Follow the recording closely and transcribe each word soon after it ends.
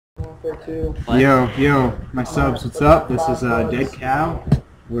there too. Yo, my subs, what's up? This is Dead Cow.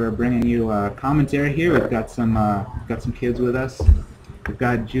 We're bringing you commentary here. We've got some kids with us. We've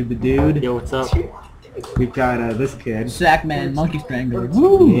got Jude the Dude. Yo, what's up? We've got this kid. Sackman, Monkey Strangler.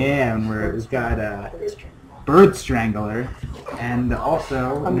 Woo! Yeah, and we've got Bird Strangler, and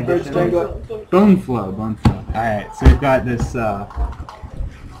also I'm the Bird Strangler. Bone Flow. Alright, so we've got this.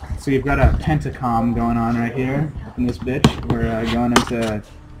 So you've got a Heptacom going on right here in this bitch. We're going into.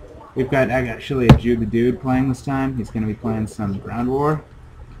 I got actually a Jude the Dude playing this time. He's going to be playing some Ground War.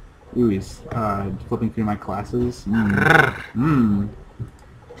 Ooh, he's flipping through my classes.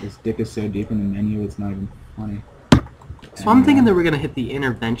 His dick is so deep in the menu, it's not even funny. So I'm thinking that we're gonna hit the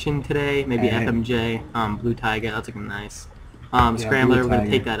intervention today. Maybe Hey. FMJ, Blue Tiger. That's looking nice. Yeah, Scrambler. Blue We're gonna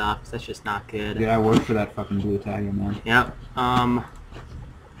Tiger. take that off because that's just not good. Dude, I work for that fucking Blue Tiger, man. Yep.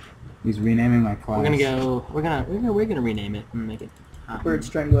 He's renaming my class. We're gonna go. We're gonna rename it and make it. Bird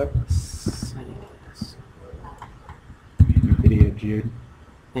Strangler. You idiot, Jude.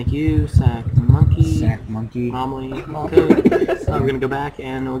 Thank you, Sack Monkey. Sack Monkey. Momly. Okay. So we're gonna go back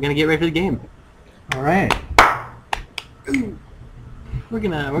and we're gonna get ready for the game. All right. We're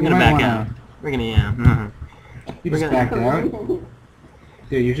gonna might back wanna- out. We're gonna yeah. You We're just gonna- backed out.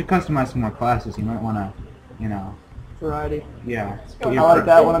 Dude, you should customize some more classes. You might want to, you know, Variety. yeah. I like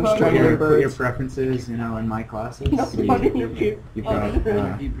that when I'm Put strangling your birds. preferences, you know, in my classes. No, So not you, interview. you've got,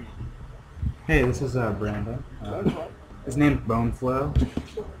 hey, this is Brandon. His name's Bone Flow.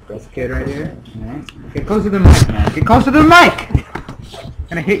 That's the kid right here. Alright. Get closer to the mic, man. Get closer to the mic! I'm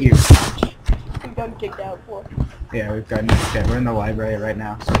gonna hit you. We've gotten kicked out for. Yeah, we've got okay, we're in the library right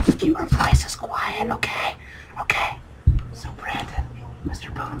now. So keep your voices quiet, okay? Okay. So Brandon,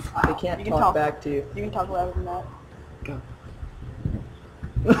 Mr. Bone They Flow. can't You can talk talk. back to you. You can talk louder than that.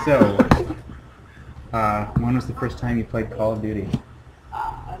 So, when was the first time you played Call of Duty?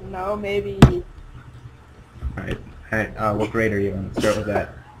 I don't know, maybe Alright, what grade are you in? Let's start with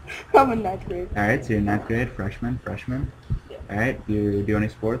that. I'm in 9th grade. Alright, so you're 9th grade, freshman. Yeah. Alright, do you do any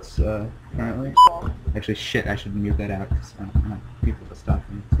sports currently? Actually, shit, I should mute that out because I don't want people to stop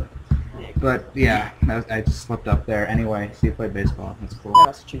me. So. But yeah, I just slipped up there. Anyway, so you play baseball. That's cool.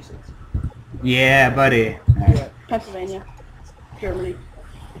 Massachusetts. Yeah, buddy. Alright. Pennsylvania. Germany.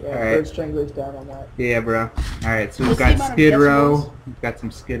 Yeah, Alright. Bird Strangler's down on that. Yeah, bro. Alright, so we've What's the got amount of Skid Row. decibels? We've got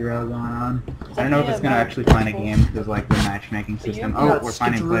some Skid Row going on. I that don't know if the it's going to amount of actually find a decibels? game because, like, the matchmaking system. you? Oh, No, we're it's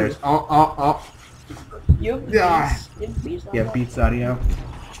finding Skid players. Row. Oh. You have Yeah. beats? You have beats on Yeah, that?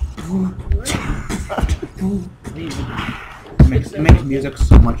 Beats Audio. It makes music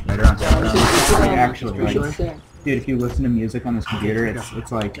so much better on Heptacom. Like, actually, like, dude, if you listen to music on this computer,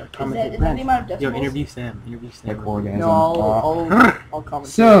 it's like Is that the amount of decibels? Yo, interview Sam. Interview Sam. like orgasm. No, I'll comment.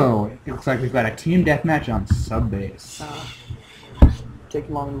 So it looks like we've got a team deathmatch on sub base, Take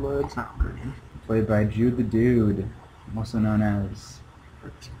long words. played by Jude the Dude, also known as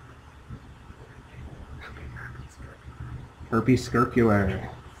Herpes Scircular.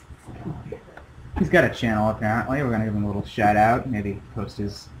 He's got a channel apparently. We're gonna give him a little shout out. Maybe post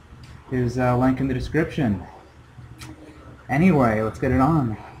his link in the description. Anyway, let's get it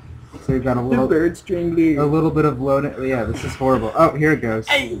on. So we've got a The little Bird Strangler. bit of loading. Yeah, this is horrible. Oh, here it goes.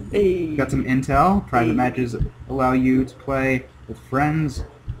 Hey. Got some intel. Private matches allow you to play with friends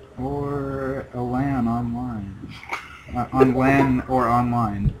or a LAN online. On LAN or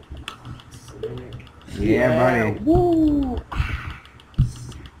online. Yeah, buddy. Woo.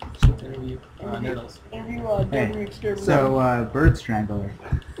 Interview. Interview Hey, Governor Exterminator. so Bird Strangler.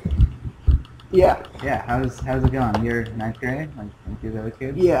 Yeah. Yeah, how's it going? You're 9th grade, like the other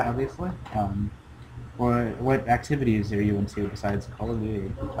kids. Yeah. Obviously. What activities are you into besides Call of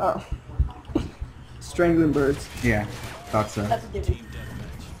Duty? Oh. Strangling birds. Yeah, thought so. That's a given.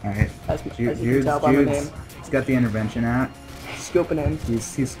 All right. As you can tell by my Jude's name. he's got the intervention out. Scoping in. He's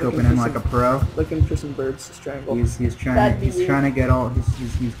scoping in like a pro. Looking for some birds to strangle. He's trying That'd be he's trying to get all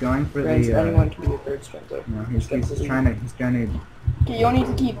he's going for Friends, the anyone can be a bird strangler. you know, he's trying to Okay, you don't need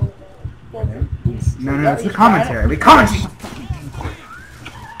to keep. no, it's the commentary. We commentate.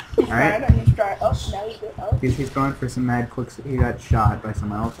 He's Alright. trying, he's trying. Oh, now he's good. Oh. He's going for some mad clicks. He got shot by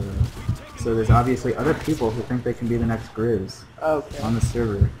someone else. So there's obviously other people who think they can be the next Grizz Okay. on the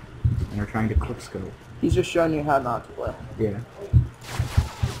server, and are trying to quickscope. He's just showing you how not to play. Yeah.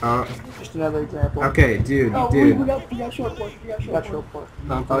 Just another example. Okay, dude. Oh, we got short pork. We got short Natural pork.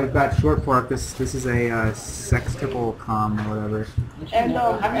 pork. Oh, we've got short pork. This is a sextuple com or whatever. And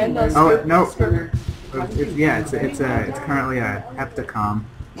Oh no. skirt. It's currently a Heptacom.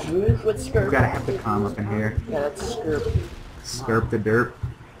 With skirt. We've got a Heptacom up in here. Yeah, that's skirp. Skirp the derp.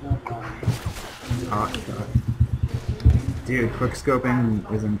 Oh, God. Dude,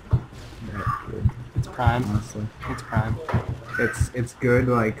 quickscoping isn't that good, It's prime. honestly. It's prime. It's good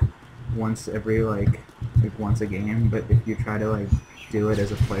like once every like once a game, but if you try to like do it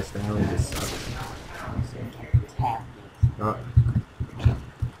as a playstyle, it just sucks. Honestly. Oh.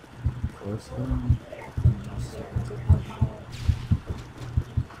 Close down.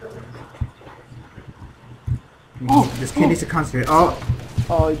 Oh, this kid needs to concentrate. Oh,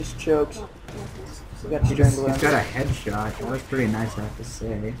 Oh, he just chokes. We got he's strangled. got a headshot. That was pretty nice, I have to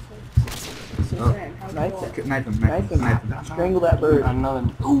say. Oh, knife him. Knife him, knife Knife him, him. knife him. Strangle that bird. Another.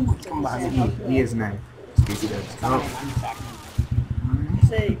 Ooh, it's coming behind me. He is knife. Species of. Oh.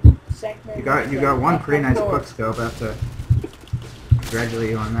 Say, sack man. You got one pretty nice quick scope. I have to congratulate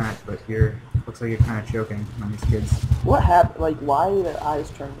you on that, but looks like you're kind of choking on these kids. What happened? Like, why did their eyes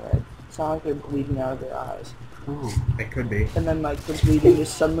turn red? It's not like they're bleeding out of their eyes. Ooh. It could be. And then, like, the bleeding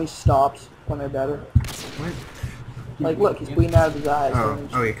just suddenly stops when they're better. What? Like, look, he's bleeding out of his eyes. Oh, and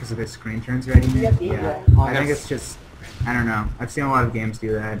oh yeah, because of the screen turns right in there? Yeah. Oh, I think it's just, I don't know. I've seen a lot of games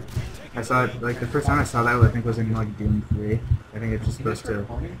do that. I saw it, like, the first time I saw that, I think was in, like, Doom 3. I think it's just supposed to,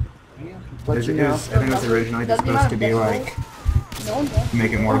 Let you know. I think it was originally just supposed to be, like, No one does.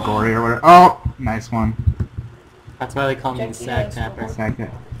 make it more gory or whatever. Oh! Nice one. That's why they call me the sack tapper. Sack it.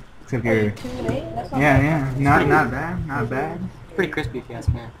 Except Oh, you're, 2 and 8? That's not yeah, bad. yeah. Not bad, not bad. Pretty crispy if you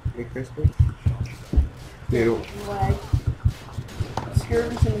ask me. Pretty crispy. Dude, Lag.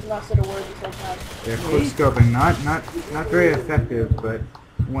 Skirvison is not said a word this whole time. they're quick scoping, not very effective, but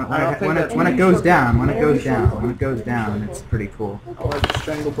I don't think when it goes down, it's pretty cool. I like to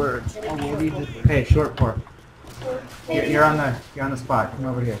strangle birds. Hey, short pork. You're on the spot. Come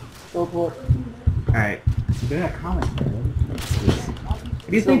over here. Go for it. All right. So doing a comment. What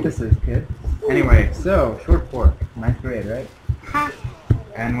do you think this is, kid? Anyway, so short pork, 9th grade, right?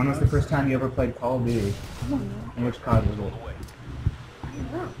 And when was the first time you ever played Call of Duty? And which COD was it?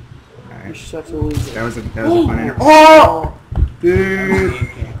 You're Alright. such a loser. That was a fun interview. Oh! Dude!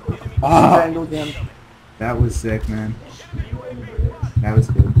 Oh! Strangled him. That was sick, man. That was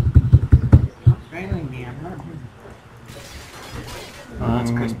good. Oh,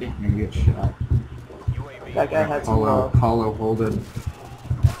 that's crispy. I'm gonna get shot. That guy had some love. Hollow holded.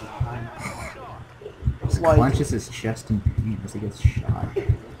 Just Like- clenches his chest in pain as he gets shot.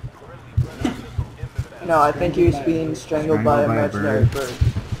 No, I think he was being strangled by a imaginary bird.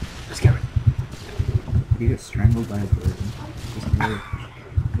 Just get it. He gets strangled by a bird. Just weird.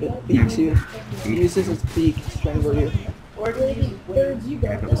 It beats you. He uses his beak to strangle you. Or do these birds you Yeah,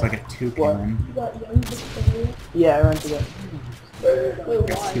 got? if it was like a toucan. You got young Victoria? Yeah, I rented it. Wait,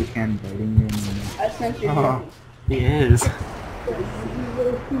 Like a why? toucan biting you in the... I sent you. Oh. He is.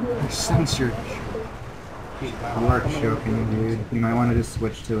 Censored. You are choking, dude. You might want to just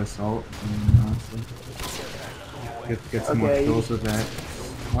switch to assault. Honestly. Get some more Okay, kills with that.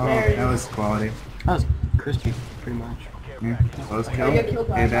 Oh, that was quality. That was crispy, pretty much. Yeah, close kill. I get killed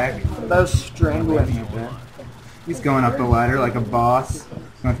by Payback. That was strangling. Not bad. He's going up the ladder like a boss.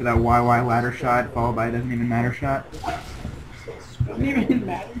 Going for that YY ladder shot, followed by a doesn't even matter shot. Doesn't even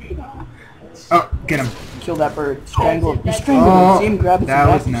matter. Oh, get him. Kill that bird. Strangle him. You strangled him. See him grab his that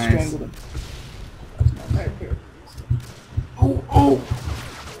back was and nice. strangled him. Oh, oh.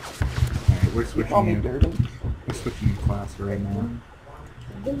 Alright, we're You call me switching. Durden. We're switching class right now.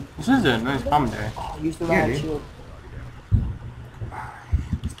 This is a nice commentary. Oh, use the Yeah, riot dude. shield.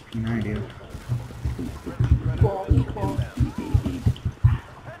 No idea.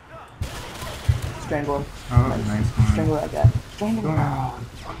 Strangle him. Oh, nice one. Strangle that guy. Strangle him. Oh,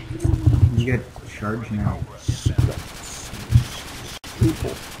 you get charged now.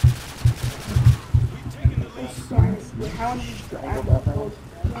 People. Strangle that man.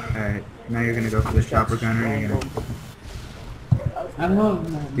 Alright, now you're gonna go for the chopper gunner and you're gonna... I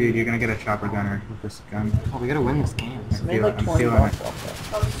love Dude, you're gonna get a chopper gunner with this gun. Oh, we gotta win this game. I Made feel like I'm 20 feeling bucks it.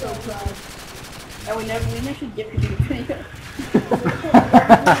 off I was so proud. And we never should gift you the video.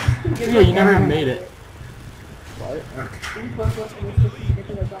 Yeah, you never even made it. that. What? Okay. We both looked at this and we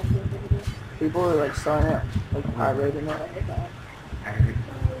did our video. People are like selling it, like pirating it. Alright.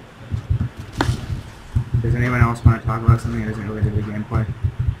 Does anyone else want to talk about something that isn't related to gameplay?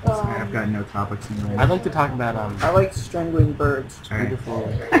 I've got no topics in mind. I'd like to talk about I like strangling birds. Alright. beautiful.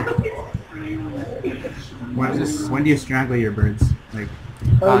 When do you strangle your birds? Like,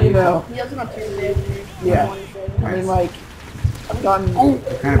 Oh, you know. He does it on Tuesday. Yeah. I mean, like, I've gotten, what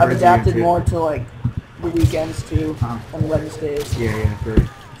kind of I've birds are you adapted into? more to like the weekends too, Uh-huh. on Wednesdays. Yeah, for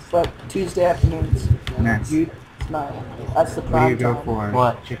But Tuesday afternoons, Nice. Jude That's the What do prime you go time. for?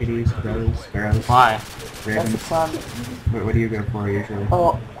 What? Chickadees, crows, sparrows, Why? That's ravens. the prime. What do you go for usually?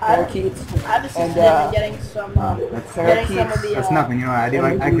 Oh, parakeets. I've assisted And, in getting some, That's getting some of the, That's nothing. You know what I do?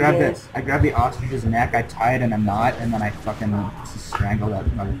 and I the grab blue the jays. I grab the ostrich's neck, I tie it in a knot, and then I fucking strangle that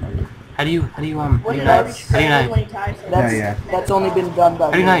motherfucker. How do you What knife? did How ostrich do you say knife? when he ties it? That's only been done by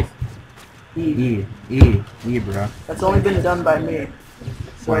How do you me. knife? E, bro. That's only been done by me.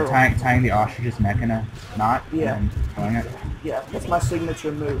 So, What, tying the ostrich's neck in a knot? Yeah. And pulling it? yeah, that's my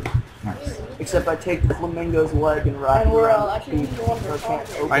signature move. Nice. Except I take the flamingo's leg and wrap And it we're around actually the going so I for can't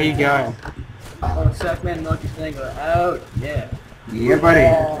fun. open Where are you it. going? Oh, Sackman Monkey Thing out. Yeah. Yeah, buddy.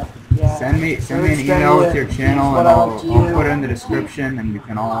 Yeah. Send me an Bird email with strangler your channel, is and what I'll do. put it in the description, and we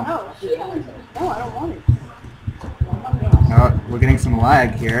can all. No, I don't want it. Oh, we're getting some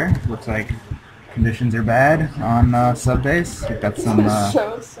lag here. Looks like conditions are bad on subbase. We've got some.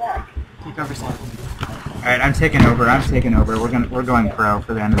 So sad. Take over, Sam. All right, I'm taking over. We're going pro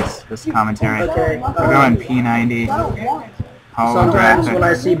for the end of this commentary. Okay. We're going P90. Sometimes when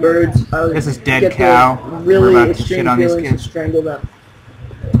I Holographic. see birds, I This is dead get cow. the We're really about to extreme shit on these feelings and kids. strangle them.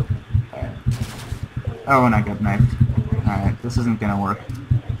 Oh, and I got knifed. Alright, this isn't gonna work.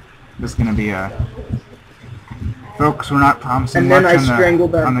 This is gonna be a... Folks, we're not promising And then much I strangle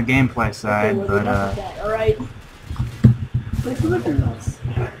them. on the gameplay side, but Alright.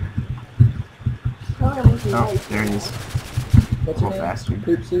 oh, there he is. What's your Little name? bastard.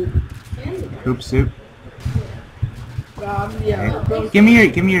 Poop soup? Hoop soup. Yeah. Give me your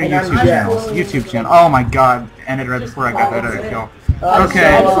And I'm YouTube channel. YouTube channel. Oh my god, ended right before I got that other kill. I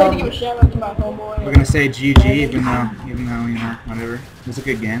Okay. just like to give a shout out to my homeboy. We're gonna say GG, even though, you know, whatever. It was a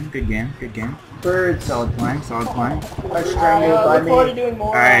good game, good game. Birds Solid playing. are strangled by look forward to me. doing more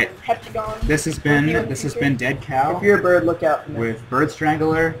Alright. Heptacom. This has been Dead Cow If you're a bird, look out for me. with Bird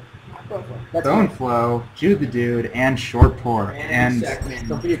Strangler, That's Bone me. Flow, Jude the Dude, and Short Pour, and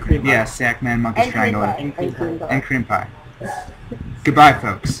Don't forget cream pie. yeah, Sackman, Monkey And cream Strangler, pie. And cream pie. and Cream Pie. Goodbye,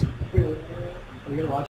 folks. Are we gonna watch?